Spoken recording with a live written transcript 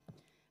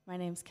My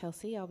name's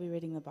Kelsey. I'll be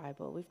reading the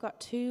Bible. We've got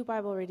 2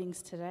 Bible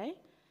readings today.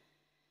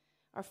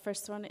 Our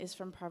first one is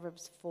from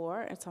Proverbs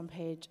 4. It's on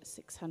page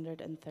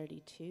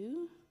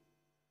 632.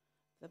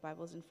 The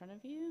Bible's in front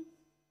of you.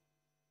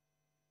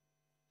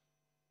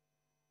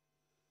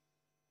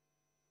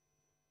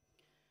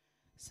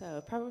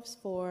 So, Proverbs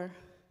 4,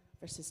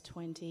 verses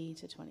 20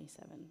 to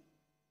 27.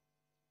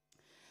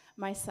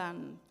 My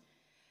son,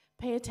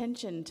 pay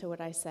attention to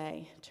what I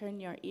say. Turn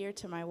your ear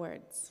to my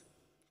words.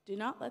 Do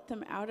not let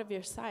them out of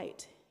your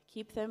sight.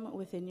 Keep them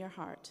within your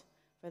heart,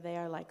 for they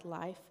are like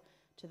life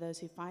to those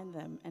who find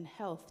them and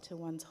health to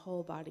one's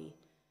whole body.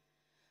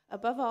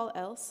 Above all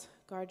else,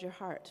 guard your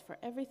heart, for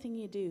everything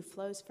you do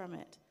flows from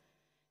it.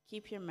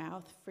 Keep your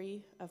mouth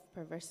free of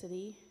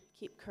perversity.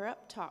 Keep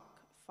corrupt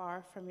talk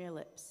far from your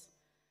lips.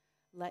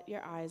 Let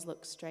your eyes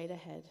look straight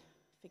ahead.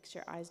 Fix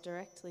your eyes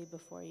directly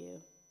before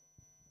you.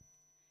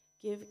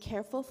 Give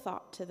careful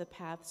thought to the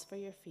paths for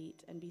your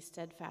feet and be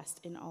steadfast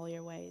in all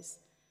your ways.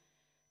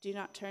 Do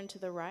not turn to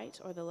the right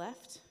or the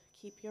left.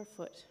 Keep your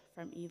foot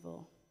from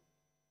evil.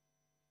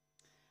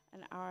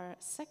 And our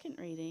second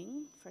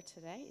reading for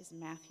today is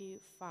Matthew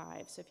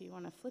 5. So if you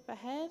want to flip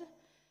ahead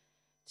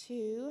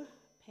to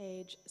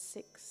page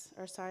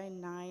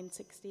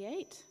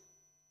 968.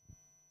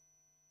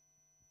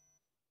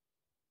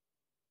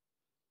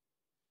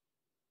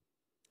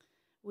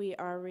 We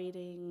are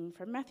reading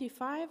from Matthew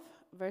 5,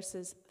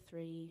 verses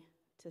 3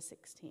 to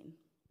 16.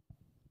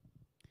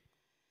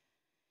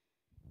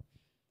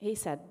 He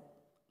said,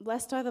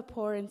 "Blessed are the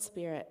poor in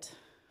spirit,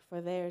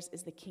 for theirs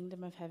is the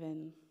kingdom of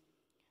heaven.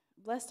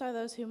 Blessed are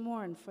those who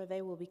mourn, for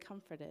they will be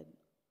comforted.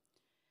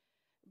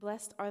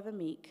 Blessed are the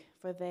meek,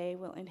 for they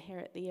will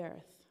inherit the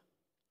earth.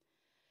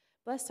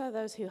 Blessed are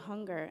those who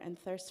hunger and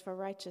thirst for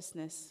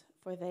righteousness,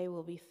 for they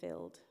will be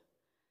filled.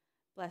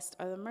 Blessed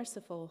are the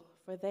merciful,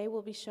 for they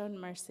will be shown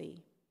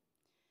mercy.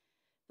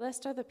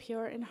 Blessed are the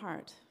pure in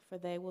heart, for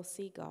they will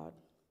see God.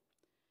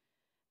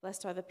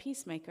 Blessed are the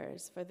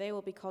peacemakers, for they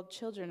will be called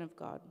children of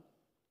God.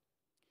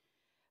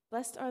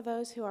 Blessed are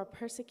those who are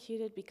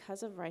persecuted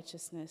because of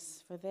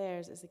righteousness, for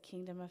theirs is the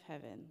kingdom of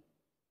heaven.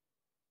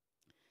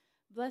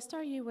 Blessed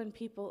are you when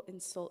people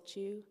insult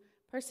you,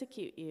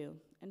 persecute you,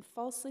 and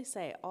falsely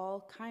say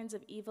all kinds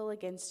of evil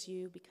against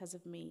you because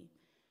of me.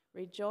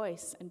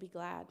 Rejoice and be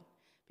glad,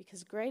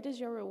 because great is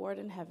your reward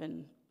in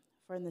heaven,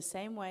 for in the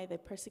same way they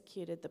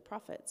persecuted the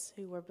prophets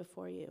who were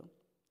before you.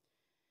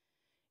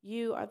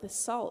 You are the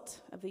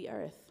salt of the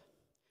earth.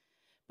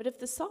 But if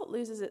the salt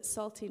loses its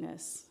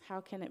saltiness,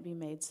 how can it be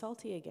made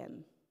salty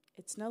again?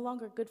 It's no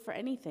longer good for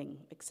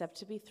anything except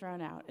to be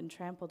thrown out and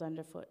trampled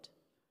underfoot.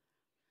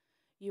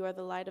 You are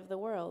the light of the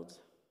world.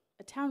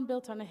 A town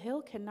built on a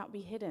hill cannot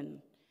be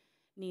hidden.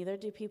 Neither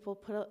do people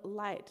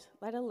light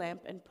a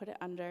lamp and put it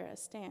under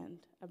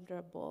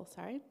a bowl.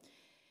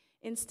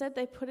 Instead,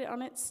 they put it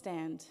on its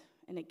stand,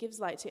 and it gives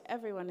light to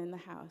everyone in the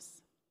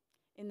house.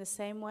 In the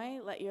same way,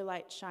 let your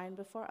light shine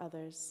before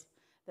others,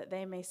 that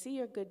they may see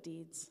your good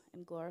deeds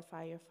and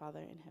glorify your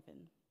Father in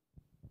heaven."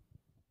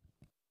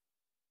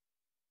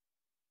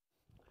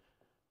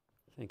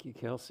 Thank you,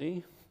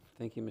 Kelsey.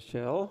 Thank you,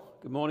 Michelle.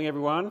 Good morning,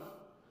 everyone.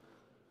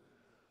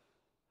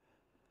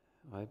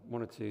 I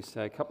wanted to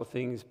say a couple of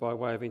things by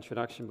way of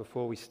introduction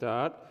before we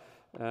start.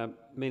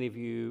 Many of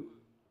you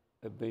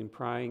have been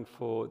praying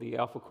for the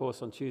Alpha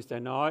course on Tuesday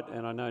night,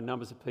 and I know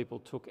numbers of people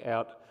took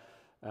out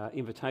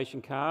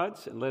invitation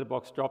cards and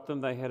letterbox dropped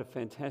them. They had a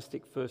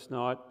fantastic first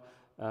night.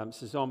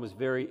 Suzanne was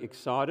very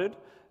excited.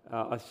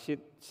 She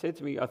said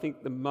to me, I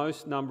think the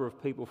most number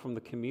of people from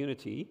the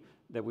community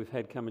that we've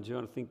had come and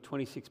join, I think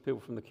 26 people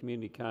from the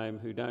community came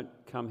who don't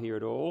come here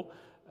at all.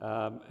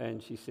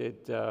 And she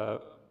said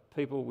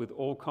people with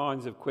all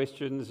kinds of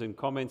questions and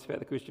comments about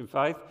the Christian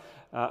faith.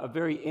 A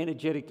very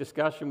energetic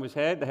discussion was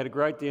had. They had a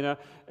great dinner.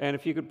 And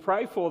if you could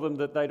pray for them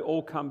that they'd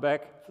all come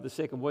back for the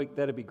second week,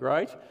 that'd be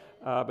great.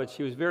 But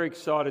she was very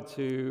excited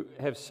to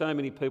have so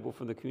many people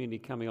from the community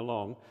coming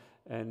along.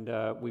 And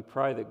we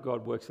pray that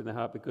God works in their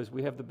heart, because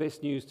we have the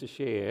best news to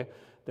share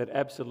that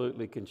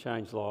absolutely can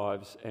change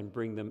lives and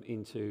bring them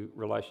into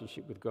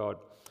relationship with God.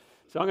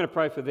 So I'm going to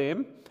pray for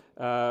them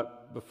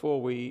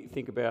before we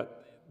think about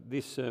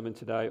this sermon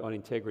today on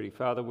integrity.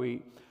 Father,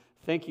 we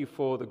thank you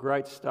for the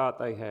great start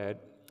they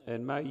had,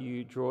 and may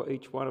you draw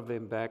each one of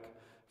them back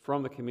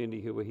from the community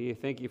who were here.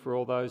 Thank you for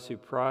all those who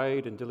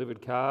prayed and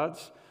delivered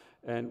cards,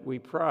 and we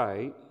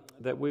pray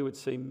that we would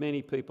see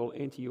many people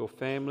enter your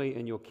family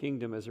and your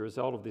kingdom as a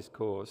result of this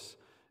course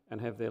and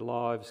have their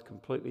lives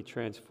completely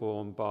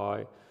transformed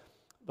by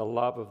the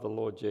love of the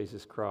Lord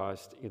Jesus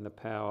Christ in the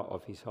power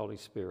of his Holy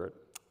Spirit.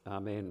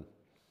 Amen.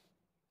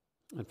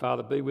 And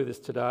Father, be with us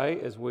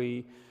today as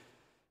we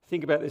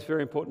think about this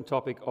very important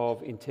topic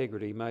of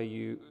integrity. May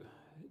you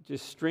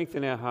just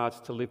strengthen our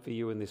hearts to live for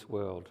you in this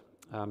world.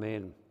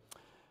 Amen.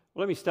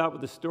 Well, let me start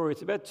with the story.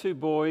 It's about 2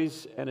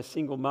 boys and a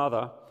single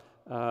mother.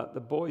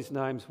 The boys'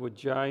 names were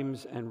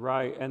James and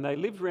Ray, and they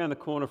lived around the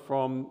corner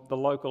from the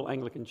local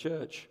Anglican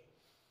church.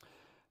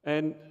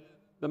 And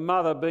the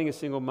mother, being a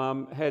single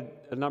mum, had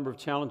a number of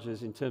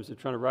challenges in terms of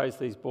trying to raise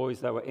these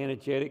boys. They were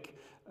energetic,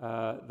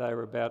 They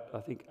were about, I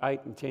think, 8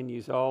 and 10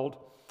 years old.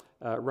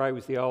 Ray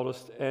was the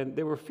oldest, and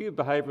there were a few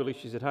behavioural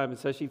issues at home, and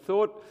so she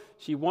thought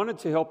she wanted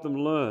to help them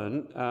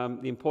learn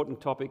the important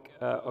topic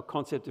or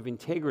concept of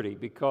integrity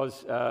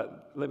because,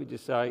 let me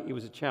just say, it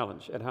was a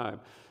challenge at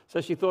home.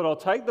 So she thought, I'll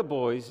take the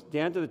boys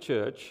down to the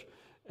church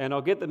and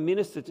I'll get the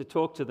minister to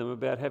talk to them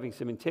about having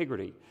some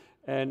integrity,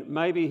 and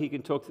maybe he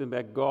can talk to them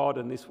about God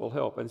and this will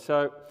help. And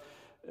so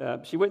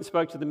she went and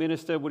spoke to the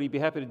minister, would he be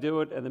happy to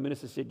do it? And the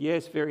minister said,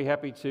 yes, very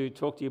happy to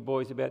talk to your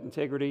boys about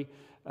integrity.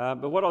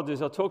 But what I'll do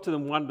is I'll talk to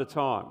them one at a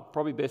time.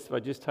 Probably best if I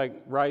just take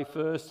Ray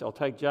first, I'll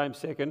take James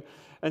second.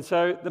 And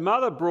so the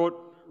mother brought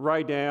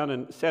Ray down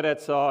and sat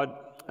outside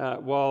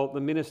while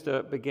the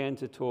minister began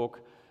to talk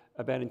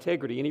about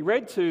integrity. And he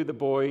read to the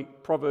boy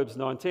Proverbs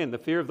 9:10, the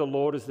fear of the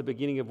Lord is the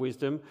beginning of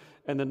wisdom,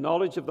 and the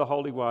knowledge of the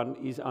Holy One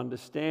is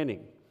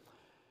understanding.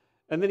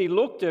 And then he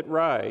looked at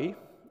Ray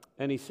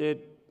and he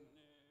said,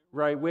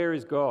 Ray, where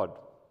is God?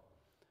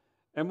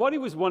 And what he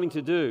was wanting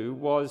to do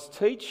was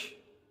teach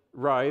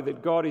Ray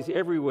that God is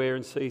everywhere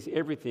and sees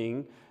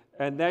everything,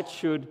 and that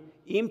should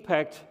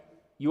impact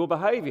your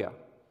behaviour.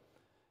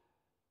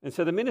 And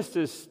so the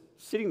minister's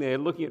sitting there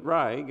looking at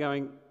Ray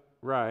going,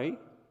 Ray,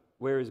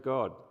 where is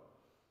God?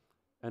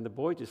 And the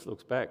boy just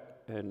looks back,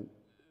 and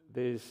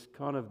there's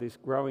kind of this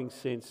growing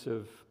sense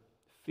of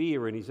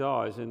fear in his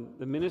eyes. And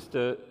the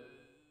minister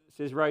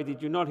says, Ray,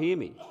 did you not hear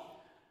me?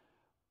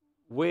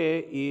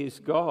 Where is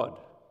God?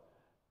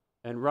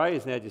 And Ray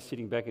is now just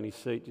sitting back in his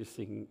seat just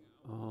thinking,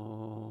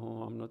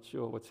 oh, I'm not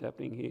sure what's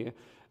happening here.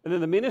 And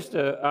then the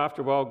minister,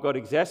 after a while, got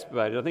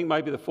exasperated. I think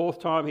maybe the 4th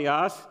time he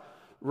asked,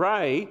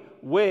 Ray,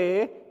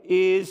 where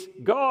is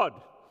God?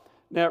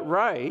 Now,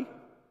 Ray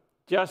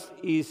just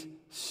is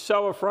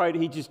so afraid.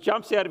 He just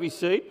jumps out of his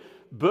seat,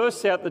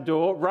 bursts out the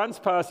door, runs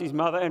past his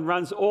mother and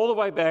runs all the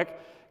way back,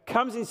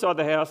 comes inside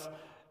the house,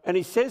 and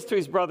he says to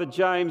his brother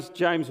James,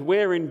 James,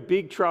 we're in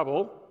big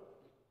trouble.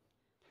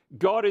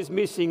 God is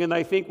missing and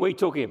they think we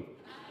took him.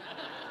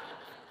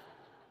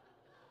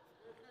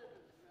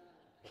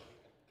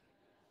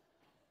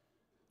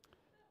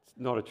 It's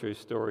not a true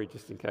story,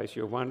 just in case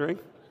you're wondering.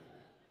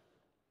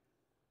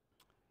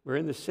 We're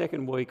in the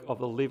 2nd week of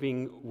the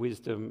Living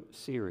Wisdom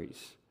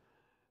series,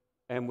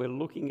 and we're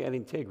looking at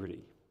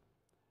integrity.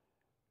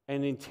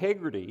 And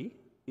integrity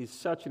is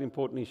such an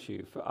important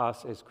issue for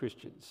us as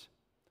Christians.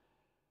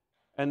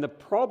 And the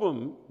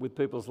problem with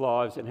people's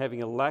lives and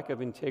having a lack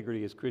of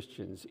integrity as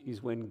Christians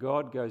is when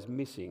God goes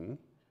missing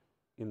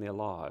in their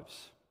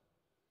lives.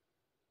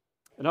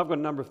 And I've got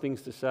a number of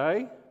things to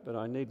say, but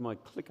I need my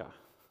clicker.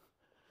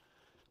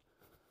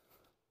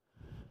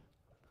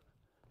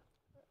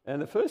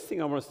 And the first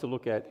thing I want us to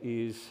look at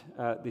is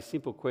this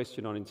simple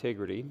question on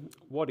integrity.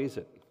 What is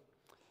it?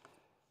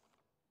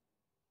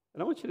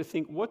 And I want you to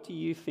think, what do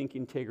you think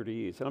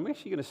integrity is? And I'm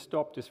actually going to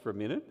stop just for a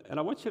minute, and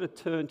I want you to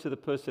turn to the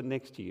person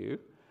next to you,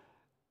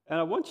 and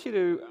I want you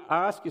to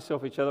ask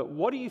yourself, each other,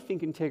 what do you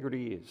think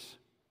integrity is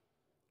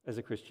as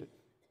a Christian?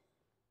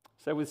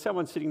 So with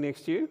someone sitting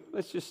next to you,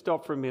 let's just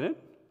stop for a minute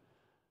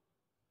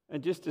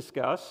and just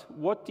discuss,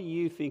 what do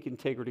you think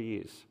integrity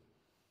is?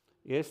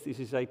 Yes, this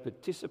is a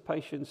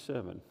participation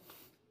sermon.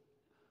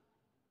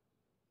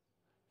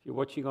 If you're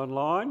watching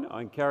online,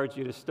 I encourage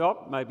you to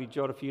stop, maybe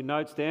jot a few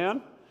notes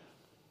down.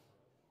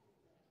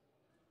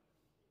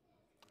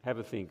 Have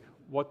a think.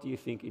 What do you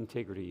think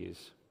integrity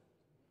is?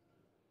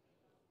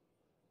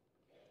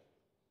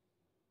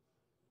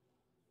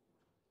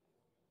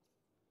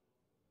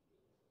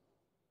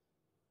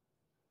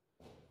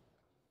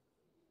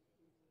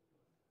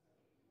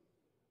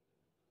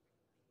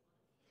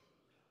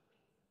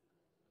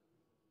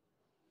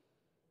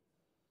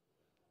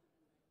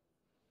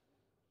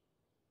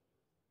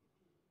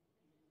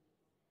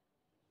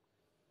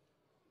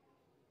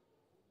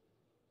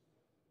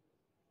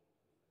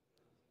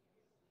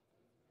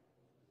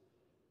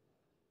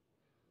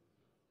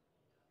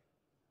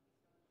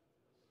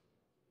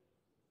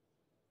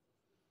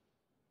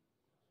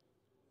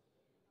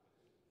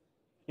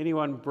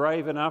 Anyone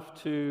brave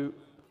enough to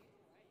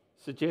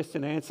suggest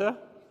an answer?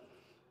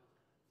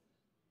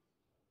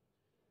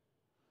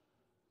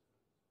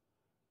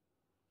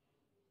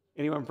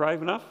 Anyone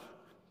brave enough?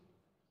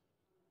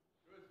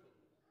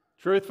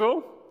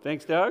 Truthful.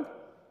 Thanks, Doug.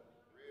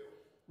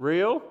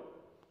 Real.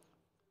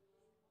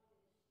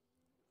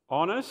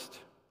 Honest.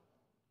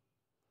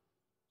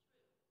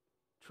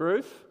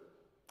 Truth.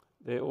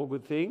 They're all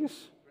good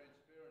things.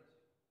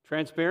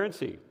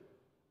 Transparency.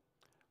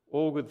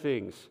 All good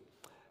things.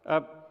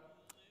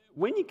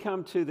 When you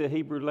come to the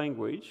Hebrew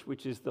language,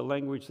 which is the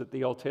language that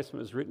the Old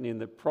Testament is written in,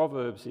 that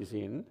Proverbs is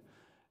in,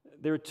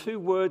 there are 2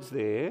 words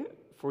there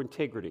for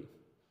integrity.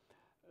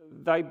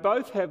 They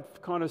both have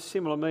kind of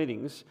similar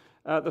meanings.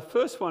 The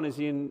first one is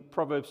in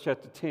Proverbs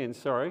chapter 10,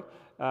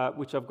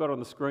 which I've got on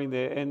the screen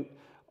there. And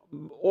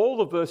all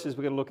the verses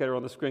we're going to look at are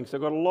on the screen. So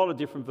I've got a lot of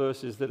different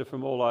verses that are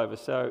from all over.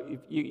 So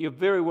you're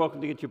very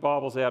welcome to get your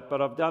Bibles out,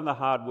 but I've done the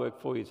hard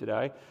work for you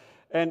today.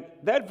 And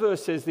that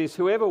verse says this: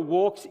 whoever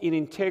walks in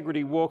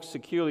integrity walks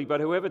securely,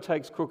 but whoever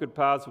takes crooked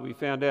paths will be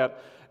found out.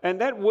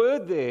 And that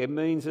word there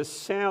means a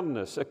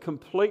soundness, a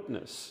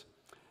completeness,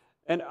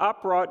 an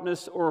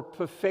uprightness, or a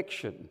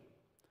perfection.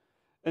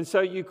 And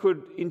so you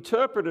could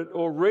interpret it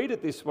or read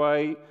it this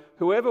way: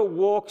 whoever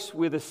walks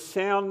with a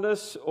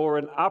soundness or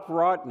an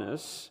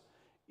uprightness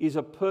is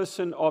a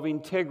person of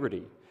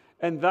integrity.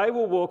 And they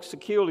will walk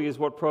securely, is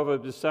what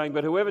Proverbs is saying.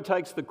 But whoever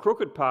takes the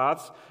crooked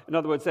paths, in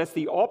other words, that's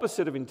the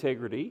opposite of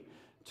integrity,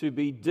 to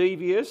be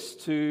devious,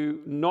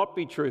 to not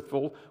be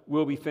truthful,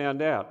 will be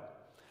found out.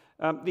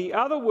 The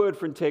other word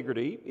for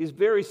integrity is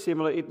very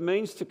similar. It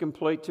means to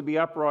complete, to be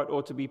upright,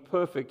 or to be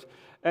perfect.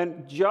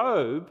 And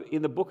Job,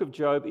 in the book of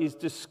Job, is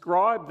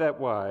described that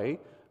way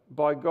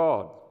by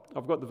God.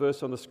 I've got the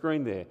verse on the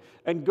screen there.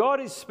 And God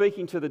is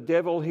speaking to the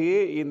devil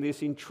here in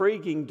this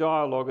intriguing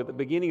dialogue at the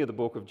beginning of the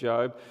book of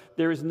Job.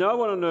 There is no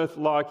one on earth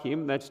like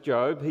him, that's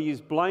Job. He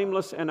is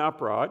blameless and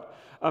upright,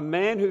 a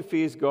man who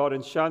fears God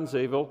and shuns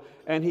evil,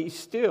 and he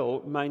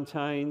still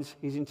maintains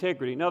his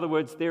integrity. In other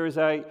words, there is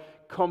a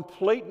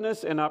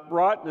completeness and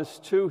uprightness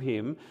to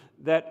him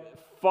that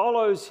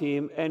follows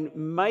him and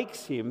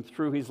makes him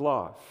through his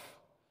life.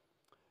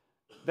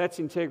 That's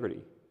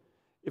integrity.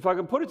 If I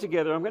can put it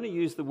together, I'm going to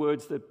use the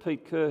words that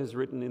Pete Kerr has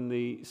written in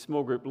the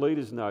small group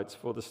leaders' notes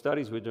for the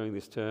studies we're doing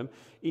this term.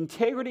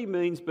 Integrity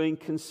means being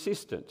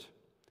consistent.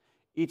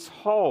 It's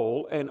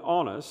whole and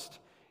honest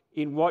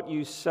in what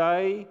you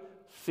say,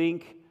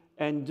 think,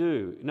 and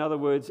do. In other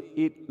words,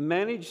 it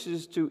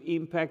manages to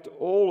impact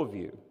all of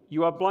you.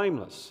 You are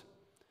blameless.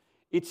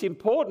 It's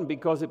important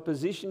because it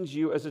positions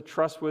you as a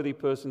trustworthy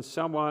person,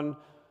 someone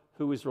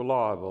who is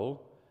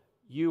reliable.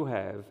 You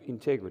have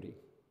integrity.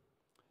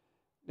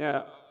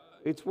 Now,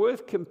 it's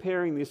worth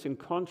comparing this and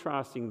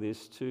contrasting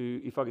this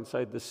to, if I can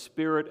say, the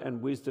spirit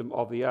and wisdom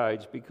of the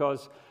age,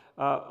 because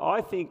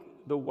I think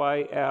the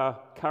way our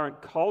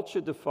current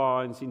culture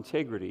defines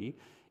integrity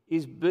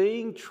is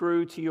being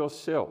true to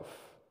yourself.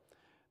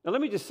 Now, let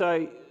me just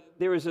say,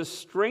 there is a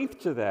strength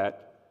to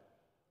that,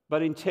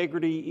 but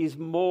integrity is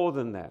more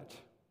than that.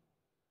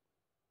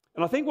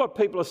 And I think what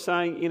people are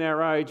saying in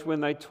our age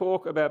when they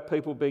talk about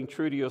people being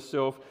true to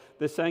yourself,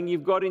 they're saying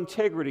you've got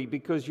integrity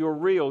because you're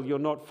real, you're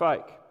not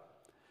fake.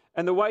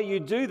 And the way you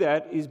do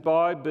that is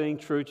by being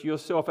true to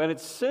yourself. And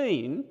it's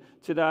seen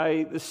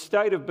today, the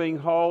state of being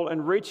whole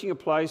and reaching a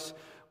place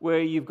where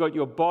you've got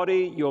your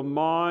body, your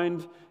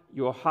mind,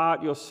 your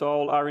heart, your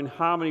soul are in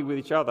harmony with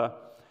each other.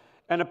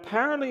 And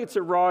apparently it's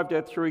arrived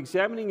at through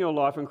examining your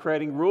life and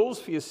creating rules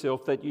for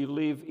yourself that you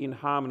live in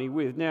harmony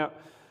with. Now,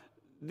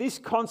 this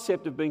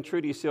concept of being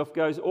true to yourself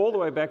goes all the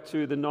way back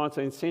to the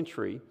 19th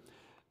century,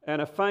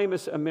 and a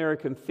famous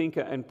American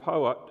thinker and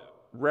poet,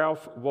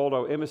 Ralph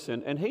Waldo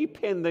Emerson, and he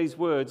penned these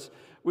words,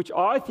 which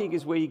I think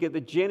is where you get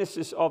the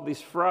genesis of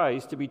this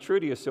phrase, to be true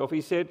to yourself.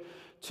 He said,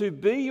 "To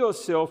be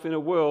yourself in a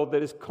world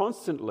that is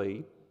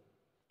constantly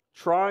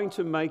trying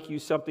to make you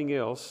something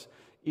else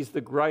is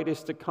the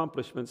greatest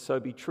accomplishment, so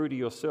be true to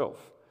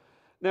yourself."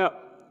 Now,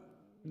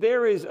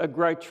 there is a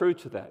great truth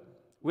to that.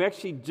 We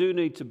actually do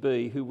need to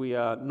be who we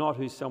are, not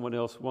who someone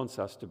else wants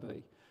us to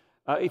be.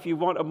 If you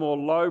want a more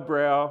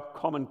lowbrow,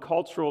 common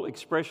cultural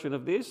expression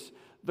of this,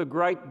 the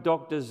great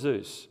Dr.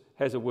 Seuss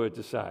has a word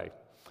to say.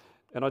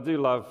 And I do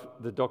love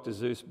the Dr.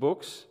 Seuss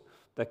books,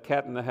 The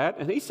Cat in the Hat.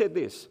 And he said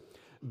this: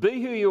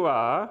 "Be who you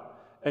are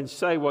and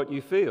say what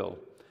you feel,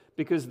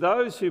 because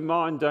those who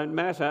mind don't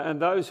matter and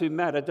those who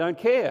matter don't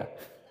care."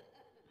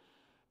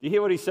 Do you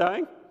hear what he's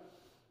saying?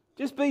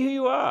 Just be who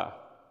you are.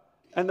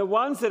 And the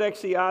ones that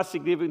actually are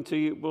significant to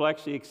you will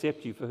actually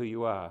accept you for who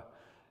you are.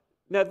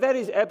 Now, that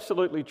is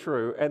absolutely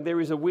true, and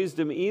there is a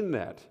wisdom in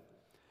that.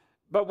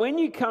 But when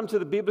you come to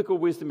the biblical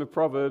wisdom of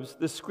Proverbs,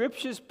 the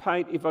scriptures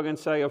paint, if I can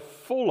say, a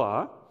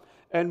fuller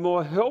and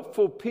more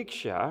helpful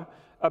picture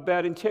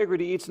about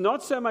integrity. It's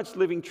not so much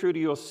living true to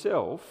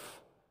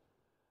yourself,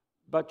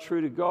 but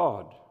true to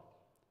God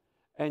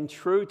and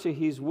true to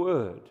His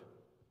Word.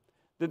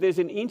 That there's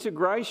an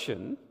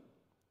integration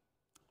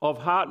of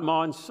heart,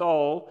 mind,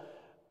 soul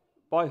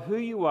by who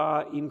you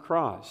are in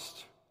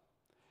Christ.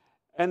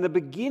 And the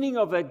beginning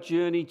of that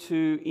journey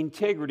to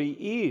integrity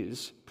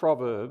is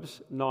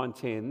Proverbs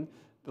 9:10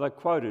 that I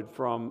quoted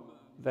from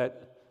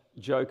that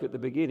joke at the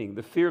beginning.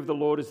 "The fear of the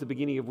Lord is the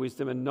beginning of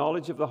wisdom, and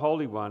knowledge of the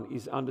Holy One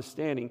is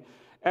understanding."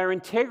 Our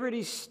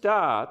integrity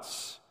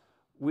starts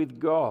with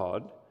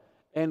God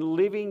and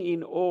living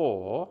in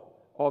awe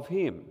of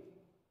Him.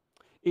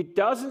 It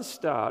doesn't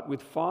start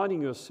with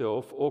finding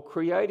yourself or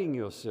creating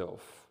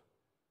yourself.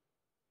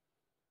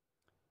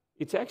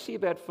 It's actually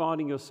about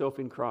finding yourself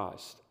in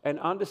Christ and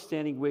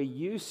understanding where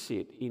you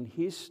sit in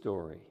His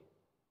story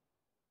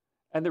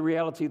and the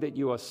reality that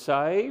you are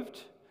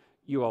saved,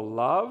 you are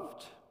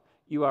loved,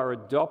 you are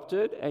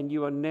adopted, and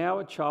you are now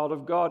a child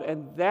of God.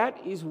 And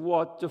that is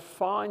what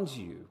defines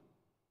you.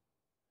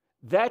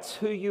 That's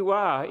who you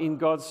are in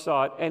God's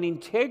sight. And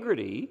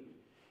integrity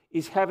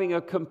is having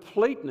a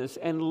completeness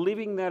and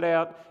living that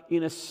out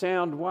in a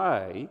sound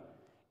way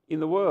in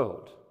the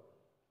world.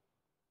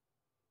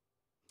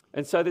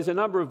 And so there's a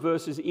number of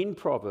verses in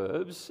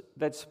Proverbs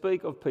that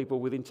speak of people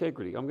with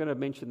integrity. I'm going to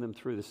mention them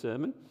through the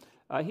sermon.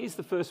 Here's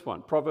the first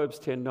one, Proverbs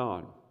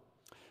 10:9.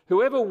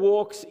 Whoever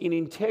walks in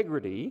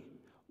integrity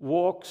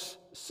walks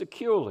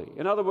securely.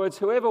 In other words,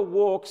 whoever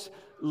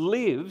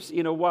lives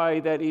in a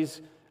way that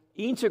is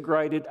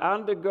integrated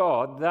under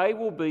God, they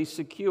will be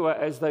secure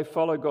as they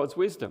follow God's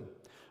wisdom.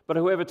 But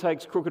whoever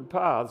takes crooked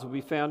paths will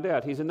be found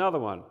out. Here's another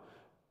one,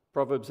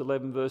 Proverbs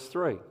 11 verse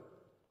 3.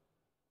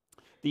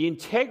 The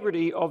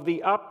integrity of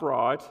the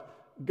upright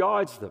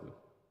guides them.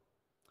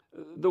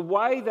 The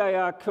way they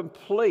are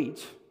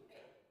complete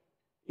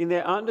in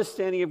their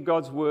understanding of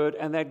God's word,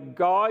 and that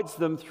guides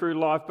them through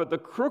life, but the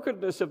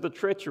crookedness of the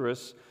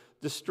treacherous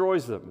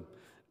destroys them.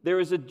 There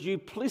is a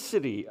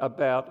duplicity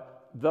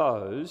about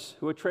those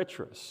who are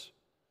treacherous.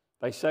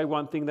 They say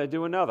one thing, they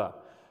do another.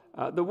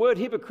 The word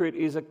hypocrite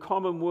is a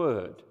common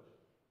word.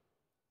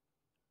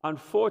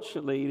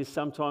 Unfortunately, it is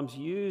sometimes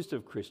used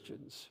of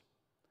Christians.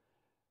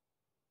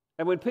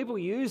 And when people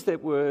use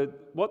that word,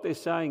 what they're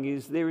saying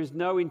is there is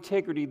no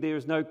integrity, there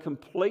is no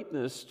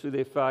completeness to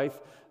their faith.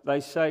 They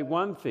say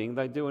one thing,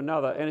 they do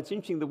another. And it's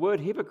interesting, the word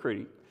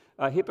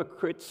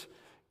hypocrites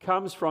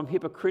comes from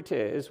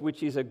hypocrites,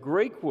 which is a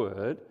Greek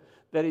word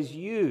that is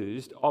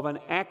used of an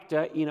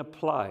actor in a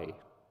play.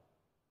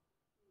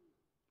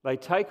 They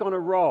take on a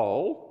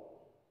role,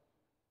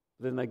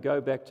 then they go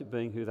back to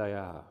being who they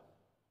are.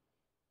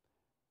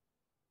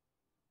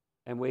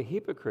 And we're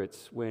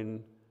hypocrites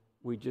when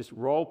we just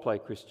role play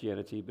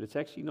Christianity, but it's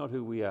actually not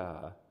who we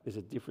are. There's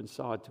a different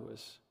side to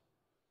us.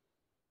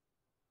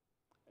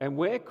 And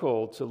we're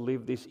called to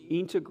live this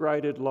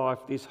integrated life,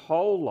 this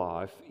whole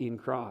life in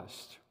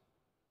Christ.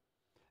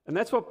 And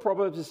that's what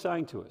Proverbs is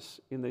saying to us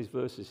in these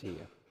verses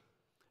here.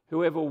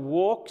 Whoever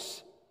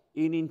walks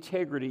in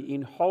integrity,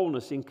 in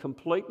wholeness, in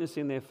completeness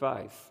in their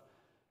faith,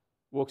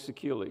 walks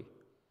securely.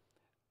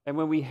 And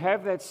when we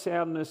have that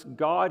soundness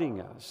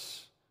guiding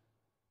us,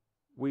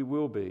 we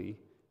will be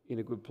in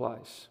a good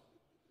place.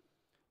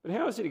 But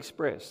how is it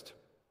expressed?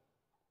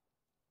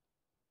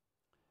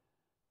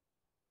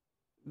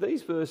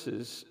 These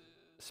verses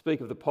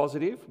speak of the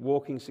positive,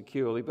 walking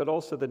securely, but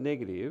also the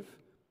negative,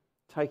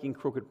 taking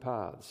crooked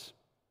paths.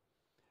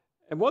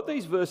 And what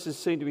these verses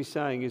seem to be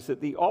saying is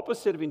that the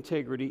opposite of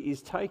integrity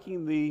is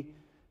taking the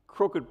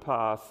crooked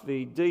path,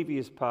 the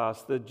devious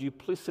path, the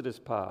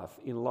duplicitous path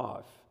in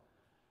life,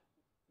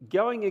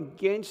 going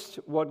against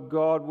what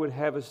God would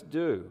have us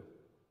do.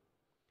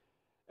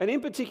 And in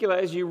particular,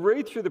 as you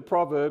read through the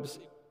Proverbs,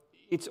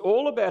 it's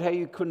all about how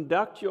you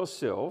conduct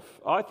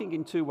yourself, I think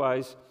in two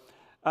ways,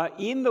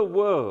 in the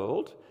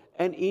world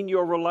and in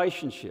your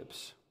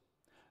relationships.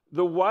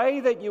 The way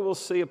that you will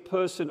see a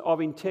person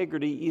of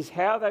integrity is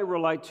how they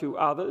relate to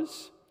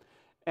others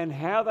and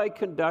how they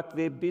conduct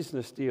their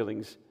business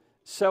dealings.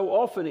 So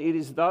often it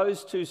is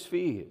those two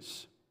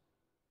spheres.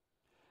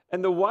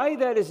 And the way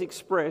that is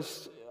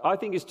expressed, I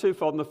think, is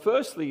twofold. And the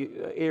first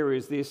area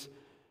is this,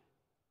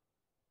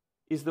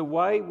 is the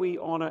way we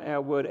honour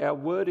our word. Our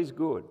word is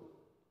good.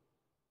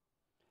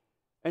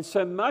 And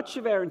so much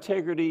of our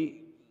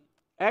integrity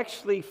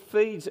actually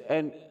feeds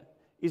and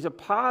is a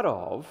part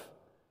of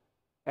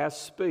our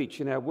speech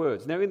and our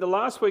words. Now, in the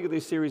last week of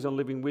this series on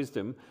Living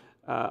Wisdom,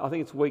 I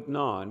think it's week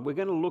 9, we're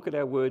going to look at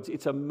our words.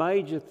 It's a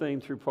major theme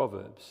through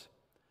Proverbs.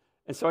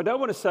 And so I don't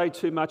want to say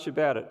too much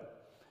about it,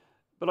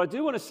 but I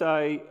do want to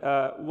say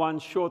one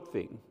short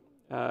thing.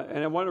 And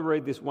I want to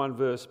read this one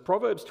verse.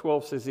 Proverbs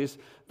 12 says this,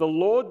 "The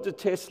Lord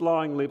detests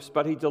lying lips,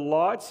 but he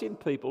delights in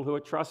people who are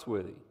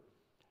trustworthy."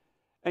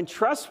 And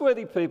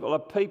trustworthy people are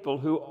people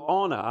who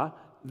honour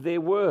their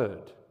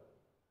word.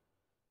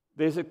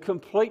 There's a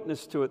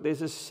completeness to it.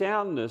 There's a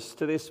soundness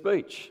to their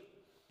speech.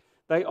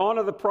 They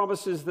honour the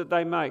promises that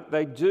they make.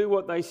 They do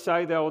what they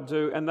say they'll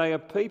do, and they are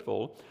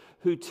people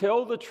who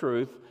tell the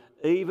truth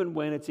even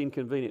when it's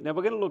inconvenient. Now,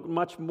 we're going to look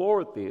much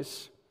more at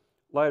this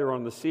later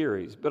on in the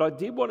series, but I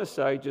did want to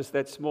say just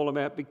that small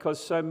amount because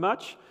so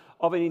much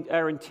of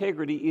our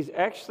integrity is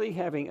actually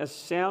having a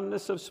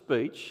soundness of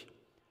speech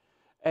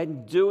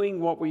and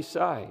doing what we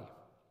say.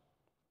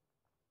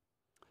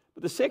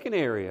 But the second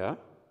area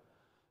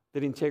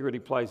that integrity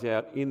plays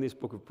out in this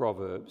book of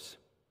Proverbs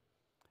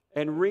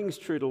and rings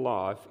true to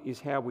life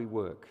is how we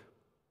work,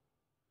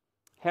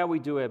 how we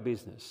do our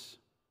business,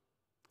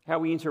 how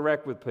we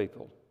interact with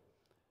people.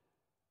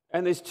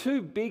 And there's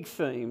two big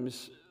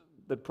themes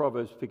that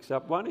Proverbs picks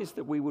up. One is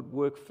that we would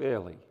work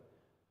fairly.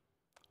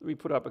 Let me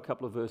put up a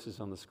couple of verses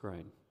on the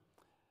screen.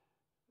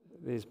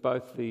 There's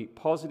both the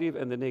positive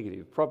and the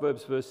negative.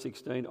 Proverbs verse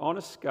 16,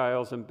 "Honest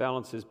scales and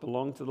balances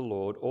belong to the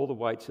Lord, all the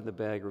weights in the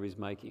bag are his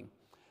making."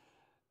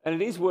 And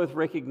it is worth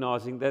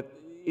recognising that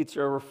it's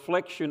a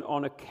reflection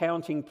on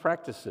accounting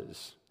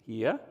practices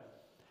here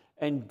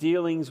and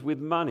dealings with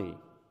money.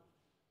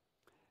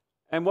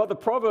 And what the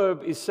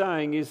proverb is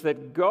saying is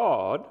that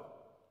God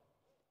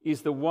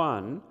is the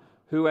one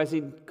who has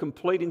in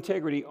complete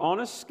integrity.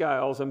 Honest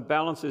scales and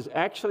balances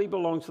actually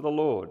belong to the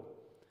Lord.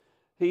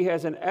 He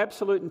has an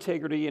absolute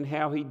integrity in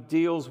how he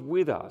deals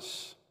with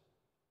us.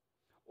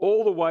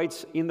 All the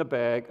weights in the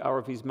bag are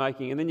of his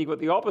making. And then you've got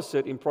the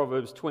opposite in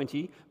Proverbs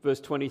 20,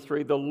 verse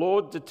 23. The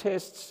Lord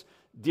detests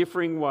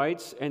differing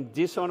weights, and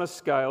dishonest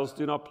scales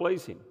do not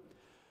please him.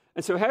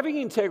 And so having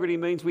integrity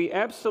means we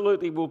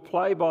absolutely will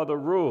play by the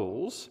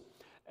rules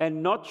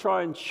and not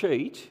try and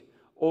cheat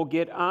or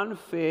get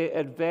unfair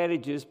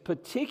advantages,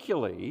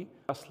 particularly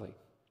justly.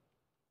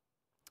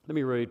 Let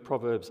me read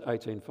Proverbs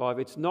 18:5.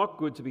 It's not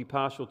good to be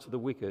partial to the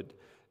wicked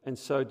and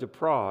so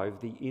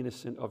deprive the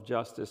innocent of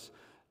justice.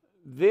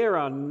 There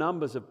are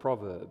numbers of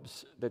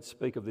proverbs that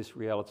speak of this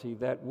reality,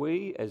 that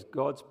we as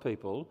God's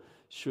people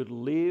should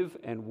live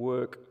and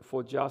work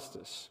for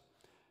justice.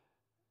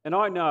 And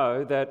I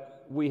know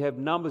that we have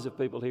numbers of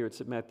people here at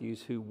St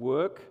Matthew's who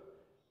work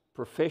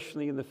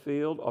professionally in the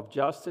field of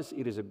justice.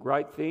 It is a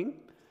great thing.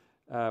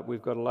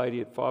 We've got a lady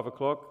at 5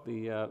 o'clock,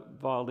 the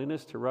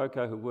violinist,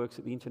 Hiroko, who works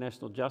at the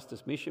International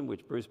Justice Mission,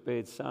 which Bruce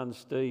Baird's son,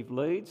 Steve,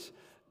 leads.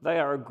 They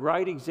are a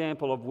great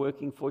example of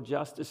working for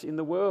justice in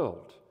the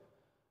world.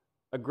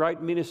 A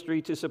great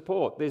ministry to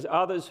support. There's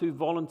others who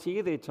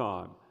volunteer their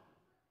time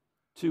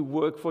to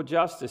work for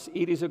justice.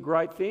 It is a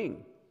great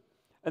thing.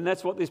 And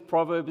that's what this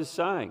proverb is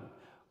saying.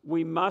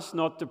 We must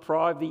not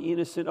deprive the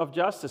innocent of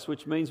justice,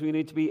 which means we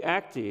need to be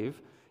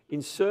active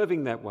in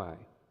serving that way.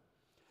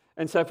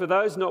 And so for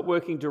those not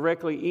working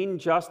directly in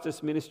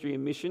justice, ministry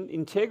and mission,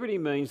 integrity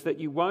means that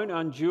you won't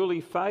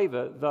unduly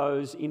favour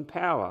those in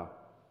power.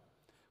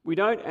 We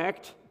don't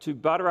act to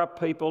butter up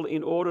people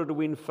in order to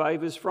win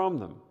favours from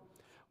them.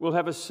 We'll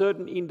have a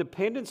certain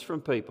independence from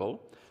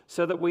people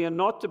so that we are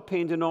not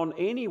dependent on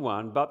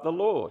anyone but the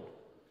Lord.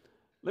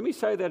 Let me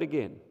say that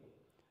again.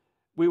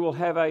 We will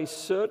have a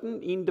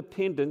certain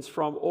independence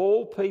from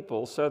all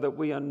people so that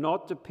we are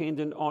not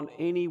dependent on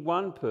any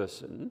one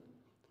person,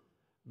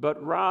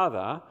 but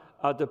rather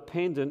are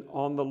dependent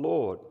on the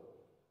Lord.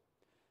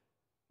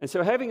 And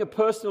so having a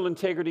personal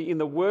integrity in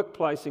the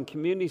workplace and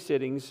community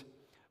settings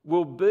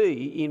will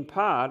be, in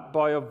part,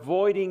 by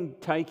avoiding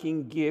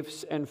taking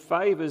gifts and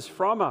favours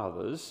from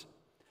others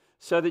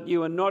so that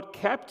you are not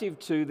captive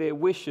to their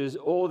wishes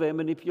or their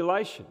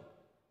manipulation.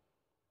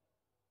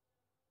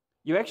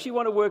 You actually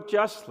want to work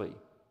justly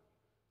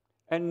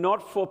and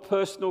not for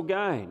personal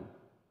gain.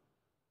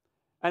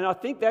 And I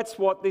think that's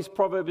what this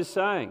proverb is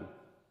saying.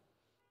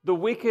 The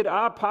wicked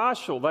are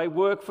partial. They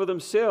work for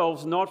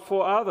themselves, not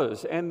for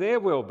others and their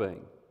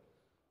well-being.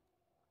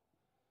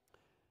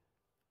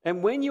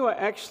 And when you are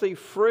actually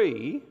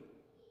free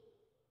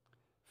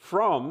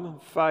from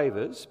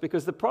favours,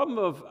 because the problem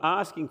of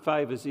asking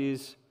favours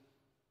is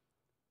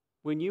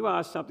when you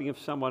ask something of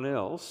someone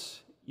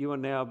else, you are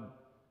now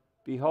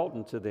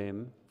beholden to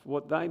them for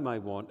what they may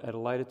want at a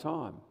later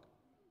time.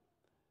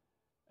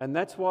 And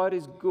that's why it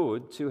is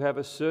good to have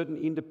a certain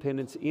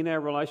independence in our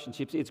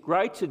relationships. It's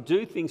great to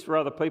do things for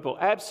other people,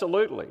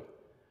 absolutely.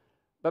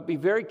 But be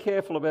very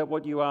careful about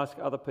what you ask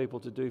other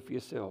people to do for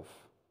yourself.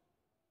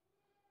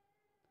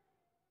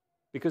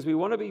 Because we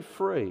want to be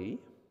free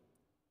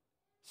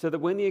so that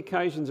when the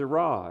occasions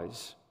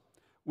arise,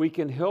 we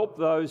can help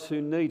those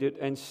who need it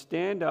and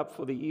stand up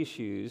for the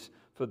issues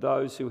for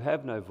those who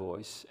have no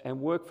voice and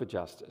work for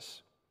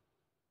justice.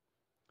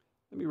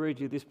 Let me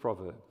read you this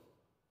proverb.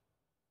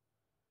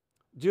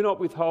 Do not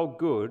withhold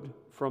good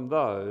from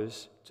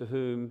those to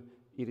whom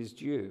it is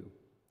due.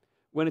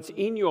 When it's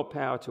in your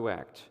power to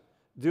act,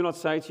 do not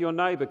say to your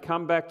neighbour,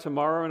 come back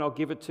tomorrow and I'll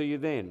give it to you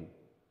then,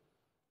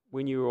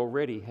 when you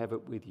already have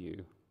it with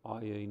you,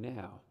 i.e.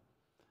 now.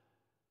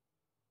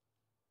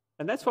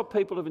 And that's what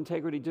people of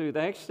integrity do.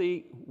 They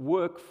actually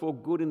work for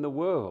good in the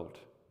world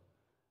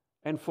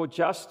and for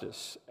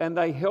justice, and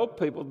they help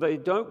people. They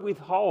don't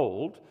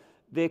withhold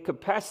their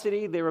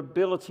capacity, their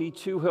ability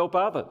to help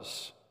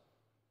others.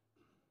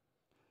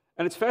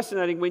 And it's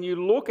fascinating when you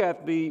look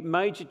at the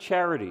major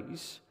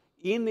charities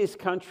in this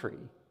country.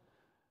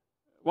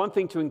 One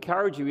thing to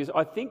encourage you is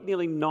I think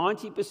nearly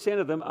 90%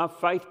 of them are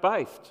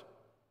faith-based,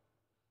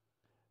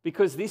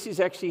 because this is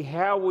actually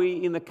how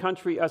we in the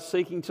country are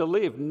seeking to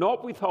live,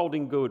 not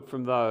withholding good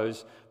from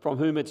those from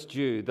whom it's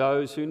due,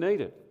 those who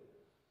need it.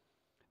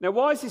 Now,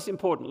 why is this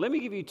important? Let me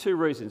give you two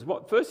reasons.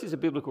 First is a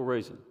biblical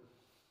reason.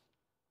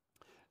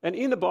 And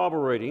in the Bible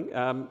reading,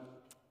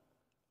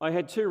 I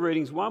had two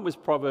readings. One was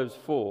Proverbs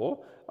 4.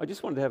 I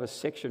just wanted to have a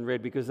section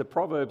read because the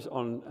Proverbs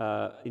on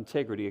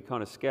integrity are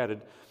kind of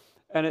scattered.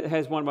 And it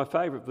has one of my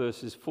favourite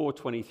verses,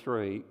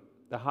 4:23.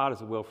 The heart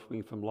is a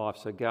wellspring from life,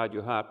 so guard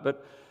your heart.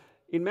 But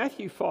in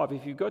Matthew 5,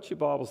 if you've got your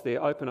Bibles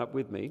there, open up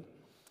with me.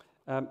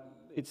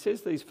 It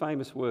says these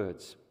famous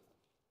words.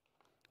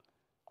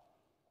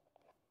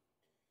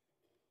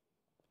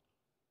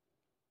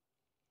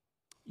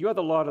 You are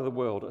the light of the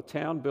world. A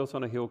town built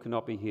on a hill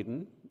cannot be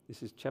hidden.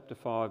 This is chapter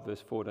 5,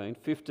 verse 14.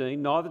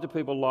 15, neither do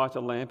people light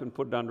a lamp and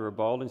put it under a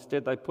bowl.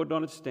 Instead, they put it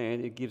on its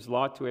stand. It gives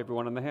light to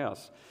everyone in the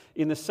house.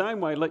 In the same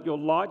way, let your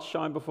light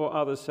shine before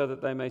others so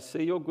that they may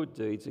see your good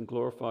deeds and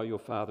glorify your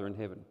Father in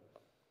heaven.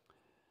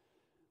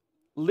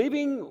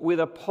 Living with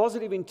a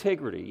positive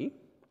integrity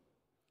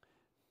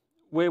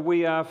where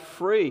we are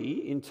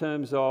free in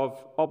terms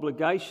of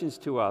obligations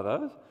to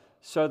others,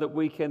 so that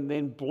we can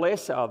then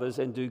bless others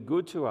and do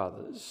good to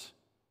others,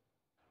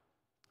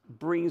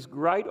 brings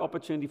great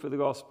opportunity for the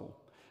gospel.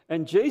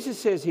 And Jesus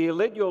says here,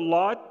 let your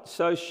light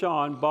so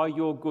shine by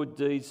your good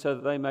deeds so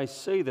that they may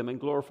see them and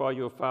glorify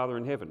your Father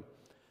in heaven.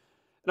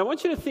 And I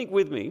want you to think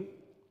with me,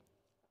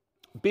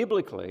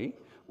 biblically,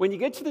 when you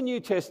get to the New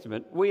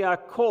Testament, we are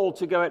called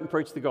to go out and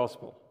preach the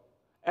gospel.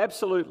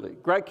 Absolutely.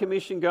 Great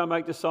Commission, go and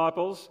make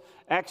disciples.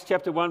 Acts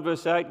chapter 1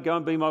 verse 8, go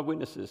and be my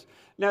witnesses.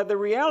 Now the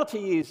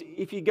reality is,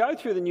 if you go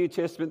through the New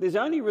Testament, there's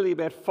only really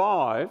about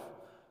 5,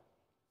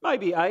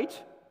 maybe 8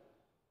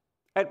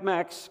 at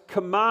max,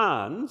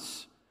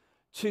 commands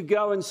to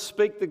go and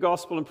speak the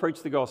gospel and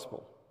preach the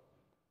gospel.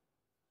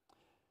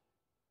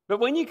 But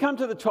when you come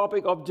to the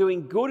topic of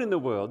doing good in the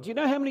world, do you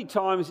know how many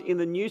times in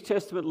the New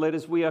Testament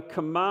letters we are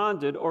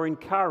commanded or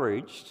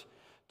encouraged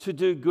to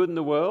do good in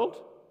the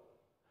world?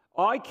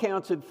 I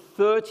counted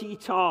 30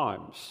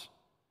 times.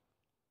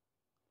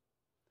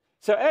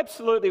 So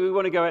absolutely we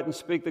want to go out and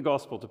speak the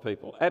gospel to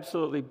people,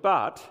 absolutely.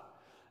 But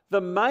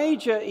the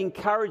major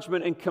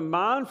encouragement and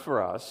command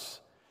for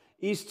us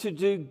is to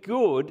do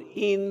good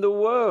in the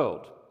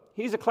world.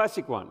 Here's a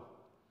classic one.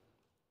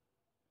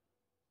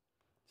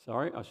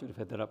 Sorry, I should have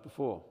had that up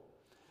before.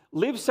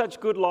 Live such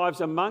good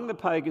lives among the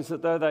pagans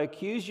that though they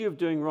accuse you of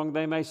doing wrong,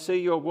 they may see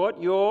your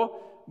what? Your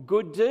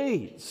good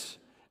deeds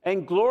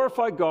and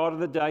glorify God on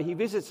the day he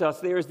visits us.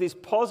 There is this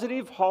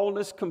positive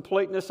wholeness,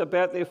 completeness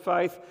about their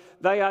faith.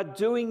 They are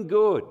doing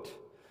good.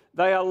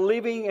 They are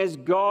living as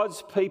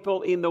God's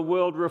people in the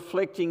world,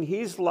 reflecting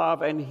his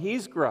love and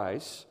his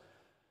grace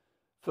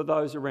for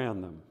those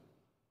around them.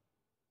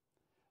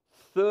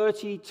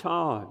 30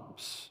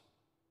 times.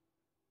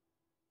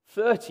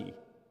 30.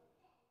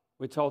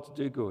 We're told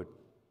to do good.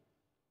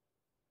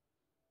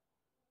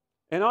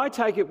 And I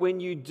take it when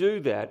you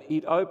do that,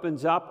 it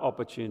opens up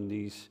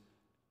opportunities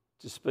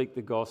to speak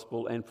the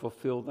gospel and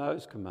fulfill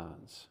those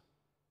commands.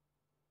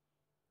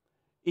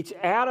 It's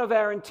out of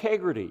our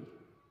integrity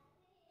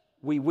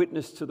we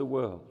witness to the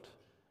world.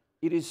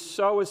 It is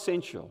so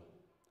essential.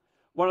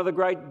 One of the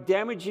great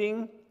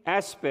damaging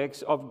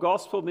aspects of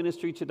gospel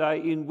ministry today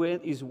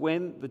is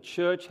when the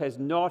church has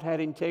not had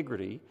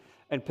integrity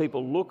and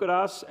people look at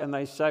us and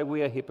they say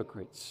we are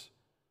hypocrites.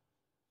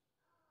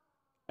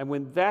 And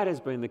when that has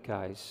been the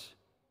case,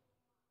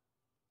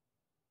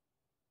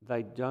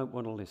 they don't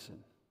want to listen.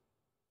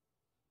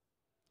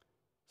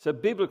 So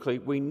biblically,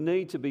 we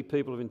need to be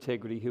people of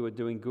integrity who are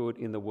doing good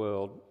in the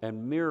world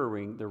and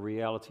mirroring the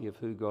reality of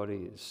who God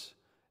is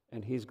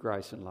and his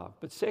grace and love.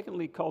 But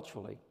secondly,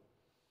 culturally.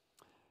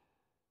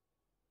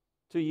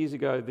 2 years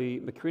ago, the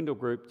McCrindle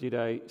Group did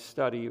a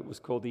study. It was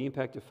called The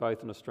Impact of Faith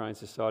on Australian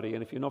Society.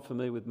 And if you're not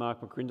familiar with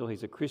Mark McCrindle,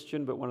 he's a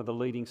Christian, but one of the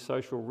leading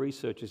social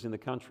researchers in the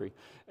country.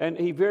 And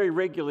he very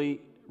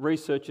regularly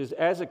researches,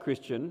 as a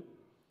Christian,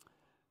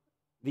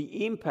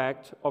 the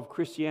impact of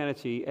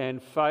Christianity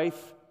and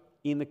faith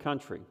in the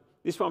country.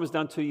 This one was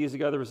done 2 years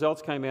ago. The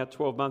results came out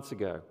 12 months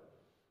ago.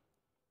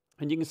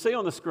 And you can see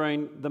on the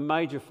screen the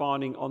major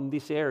finding on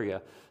this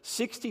area.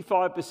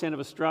 65% of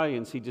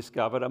Australians, he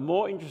discovered, are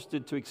more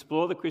interested to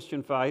explore the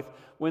Christian faith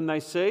when they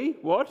see,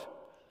 what?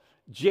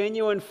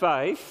 Genuine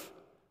faith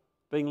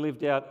being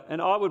lived out.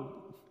 And I would,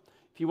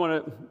 if you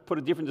want to put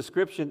a different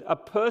description, a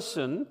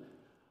person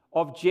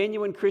of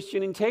genuine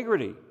Christian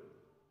integrity.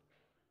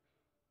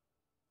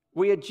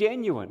 We are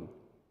genuine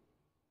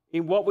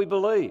in what we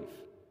believe.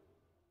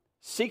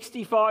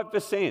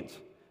 65%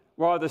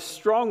 were either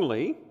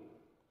strongly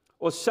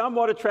or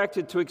somewhat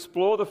attracted to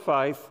explore the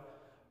faith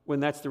when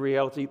that's the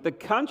reality. The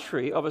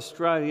country of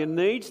Australia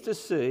needs to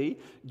see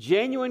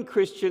genuine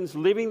Christians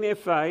living their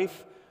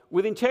faith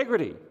with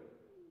integrity.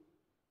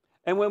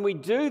 And when we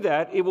do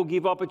that, it will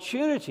give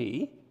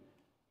opportunity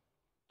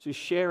to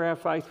share our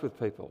faith with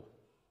people.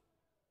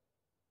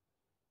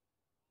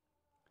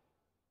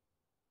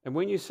 And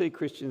when you see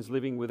Christians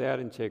living without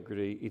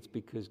integrity, it's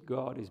because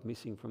God is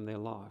missing from their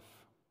life.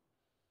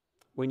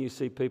 When you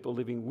see people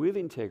living with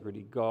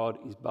integrity, God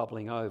is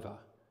bubbling over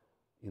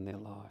in their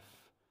life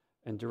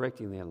and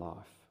directing their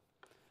life.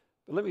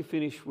 But let me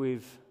finish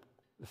with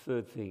the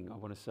third thing I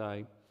want to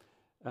say.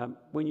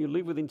 When you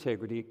live with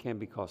integrity, it can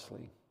be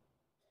costly.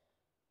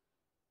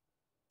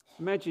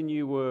 Imagine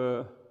you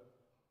were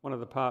one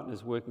of the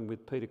partners working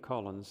with Peter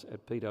Collins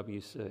at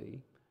PwC,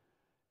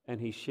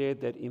 and he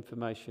shared that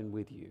information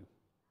with you.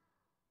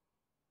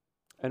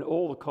 And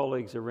all the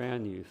colleagues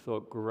around you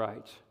thought,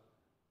 great,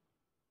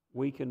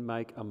 we can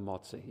make a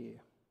mozza here.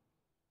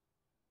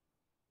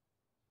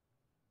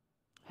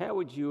 How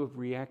would you have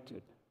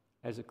reacted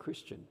as a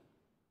Christian?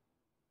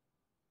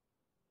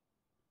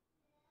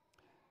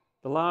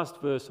 The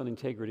last verse on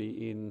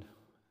integrity in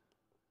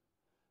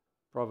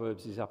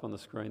Proverbs is up on the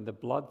screen. The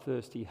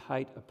bloodthirsty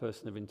hate a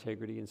person of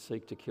integrity and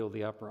seek to kill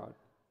the upright.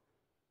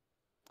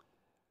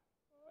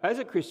 As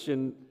a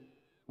Christian,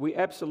 we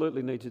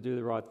absolutely need to do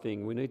the right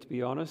thing. We need to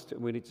be honest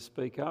and we need to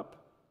speak up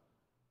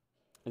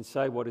and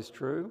say what is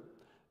true.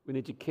 We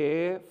need to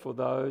care for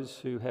those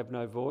who have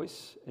no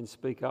voice and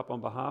speak up on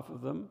behalf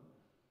of them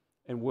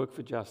and work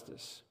for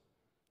justice.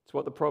 It's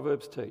what the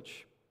Proverbs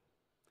teach.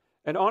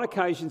 And on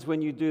occasions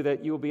when you do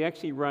that, you'll be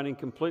actually running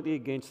completely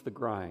against the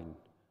grain,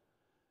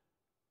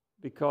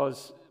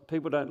 because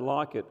people don't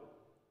like it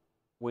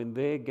when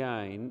their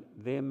gain,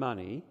 their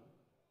money,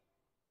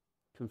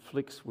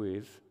 conflicts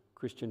with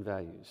Christian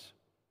values.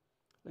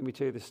 Let me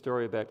tell you the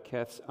story about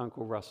Kath's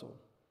Uncle Russell,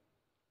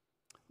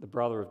 the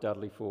brother of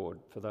Dudley Ford,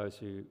 for those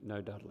who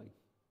know Dudley.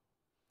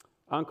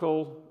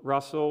 Uncle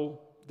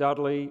Russell,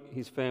 Dudley,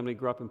 his family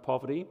grew up in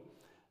poverty.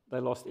 They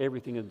lost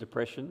everything in the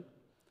Depression.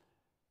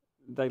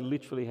 They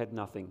literally had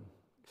nothing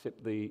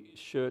except the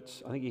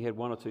shirts. I think he had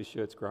 1 or 2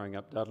 shirts growing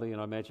up, Dudley, and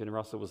I imagine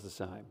Russell was the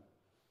same.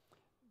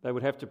 They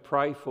would have to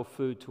pray for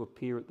food to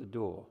appear at the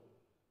door.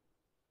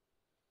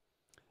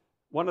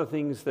 One of the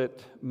things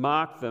that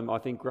marked them, I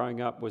think,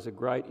 growing up was a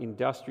great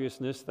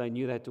industriousness. They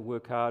knew they had to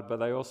work hard, but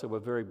they also were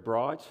very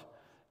bright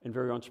and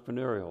very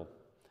entrepreneurial.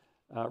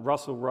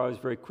 Russell rose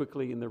very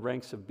quickly in the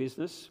ranks of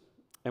business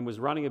and was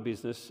running a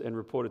business and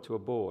reported to a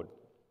board.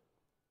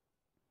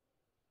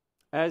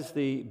 As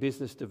the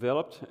business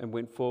developed and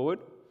went forward,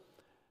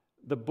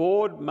 the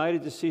board made a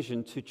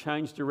decision to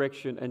change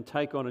direction and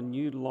take on a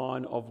new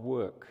line of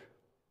work.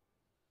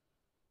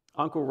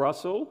 Uncle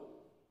Russell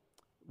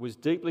was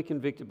deeply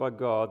convicted by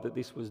God that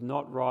this was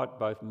not right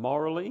both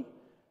morally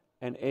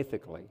and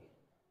ethically.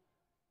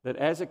 That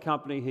as a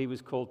company he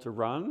was called to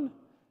run,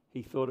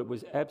 he thought it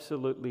was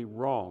absolutely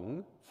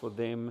wrong for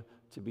them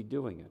to be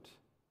doing it.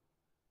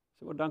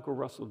 So what did Uncle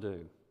Russell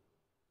do?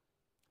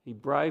 He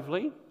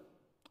bravely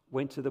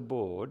went to the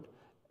board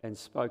and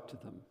spoke to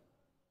them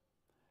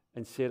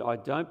and said, I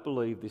don't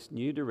believe this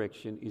new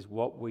direction is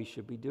what we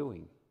should be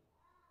doing.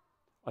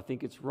 I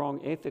think it's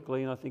wrong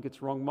ethically and I think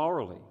it's wrong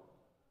morally.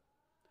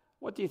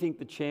 What do you think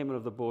the chairman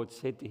of the board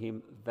said to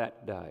him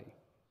that day?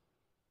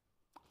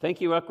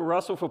 Thank you, Uncle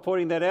Russell, for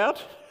pointing that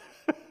out.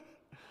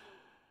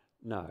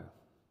 No.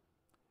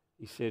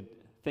 He said,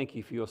 thank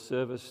you for your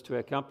service to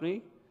our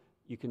company.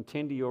 You can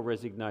tender your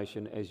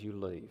resignation as you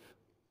leave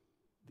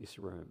this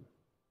room.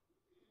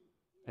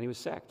 And he was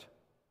sacked.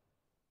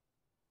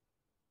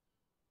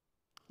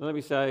 Now, let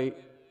me say,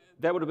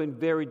 that would have been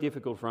very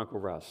difficult for Uncle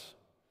Russ.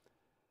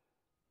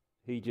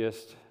 He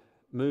just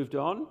moved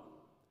on,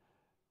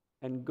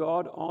 and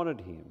God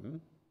honoured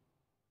him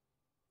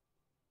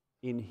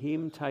in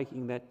him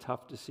taking that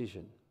tough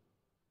decision.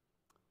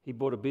 He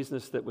bought a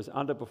business that was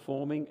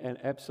underperforming and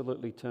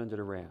absolutely turned it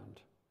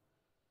around.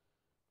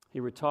 He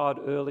retired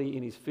early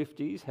in his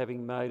 50s,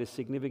 having made a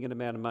significant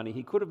amount of money.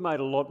 He could have made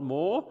a lot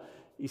more.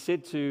 He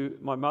said to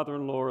my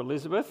mother-in-law,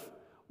 Elizabeth,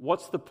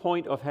 what's the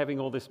point of having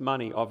all this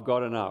money? I've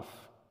got enough.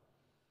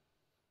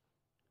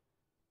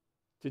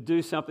 To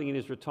do something in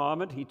his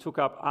retirement, he took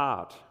up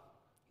art.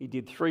 He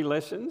did 3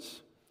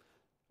 lessons.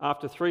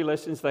 After 3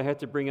 lessons, they had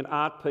to bring an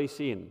art piece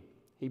in.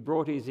 He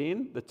brought his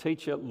in. The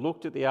teacher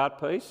looked at the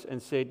art piece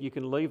and said, you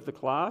can leave the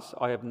class.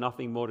 I have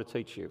nothing more to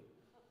teach you.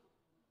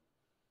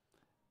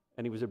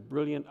 And he was a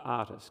brilliant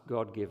artist,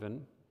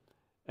 God-given.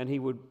 And he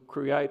would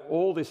create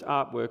all this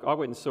artwork. I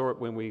went and saw it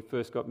when we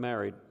first got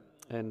married.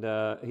 And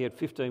he had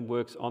 15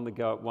 works on the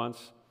go at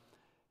once.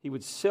 He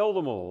would sell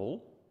them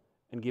all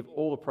and give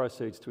all the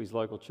proceeds to his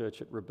local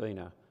church at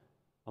Robina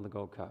on the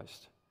Gold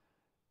Coast.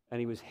 And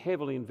he was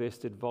heavily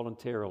invested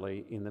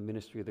voluntarily in the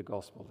ministry of the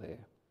gospel there.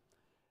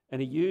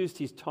 And he used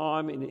his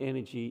time and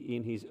energy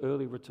in his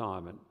early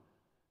retirement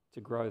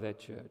to grow that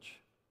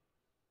church.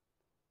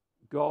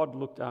 God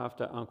looked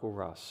after Uncle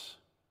Russ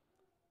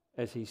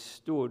as he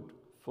stood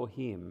for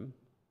him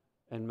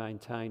and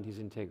maintained his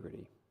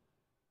integrity.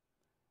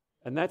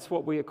 And that's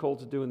what we are called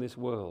to do in this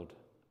world,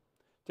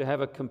 to have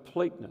a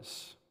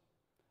completeness,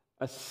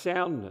 a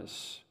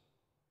soundness,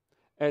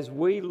 as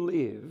we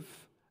live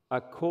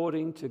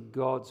according to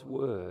God's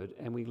word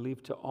and we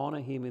live to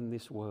honour him in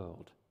this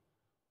world.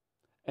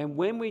 And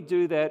when we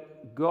do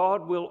that,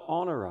 God will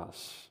honour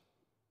us.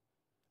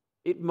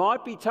 It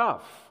might be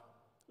tough.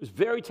 It was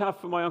very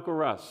tough for my Uncle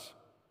Russ.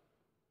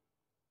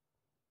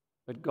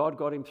 But God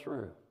got him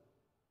through.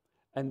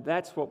 And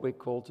that's what we're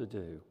called to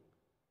do,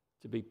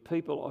 to be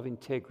people of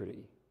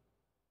integrity,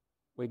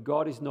 where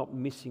God is not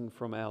missing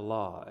from our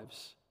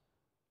lives,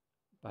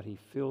 but he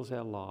fills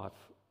our life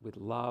with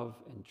love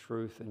and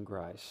truth and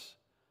grace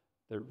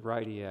that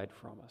radiate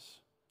from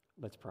us.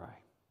 Let's pray.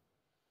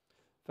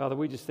 Father,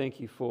 we just thank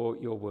you for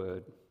your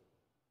word.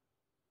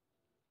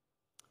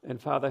 And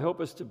Father,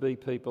 help us to be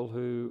people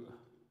who,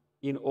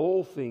 in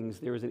all things,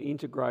 there is an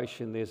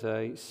integration, there's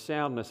a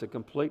soundness, a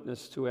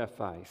completeness to our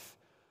faith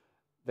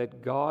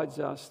that guides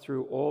us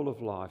through all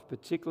of life,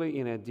 particularly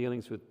in our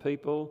dealings with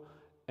people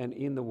and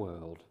in the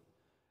world.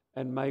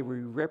 And may we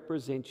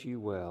represent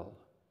you well.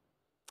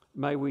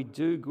 May we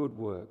do good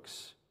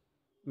works.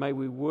 May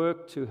we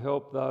work to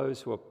help those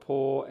who are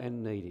poor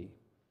and needy.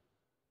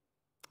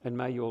 And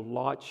may your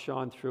light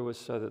shine through us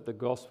so that the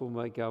gospel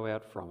may go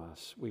out from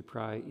us. We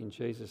pray in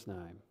Jesus'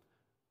 name.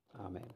 Amen.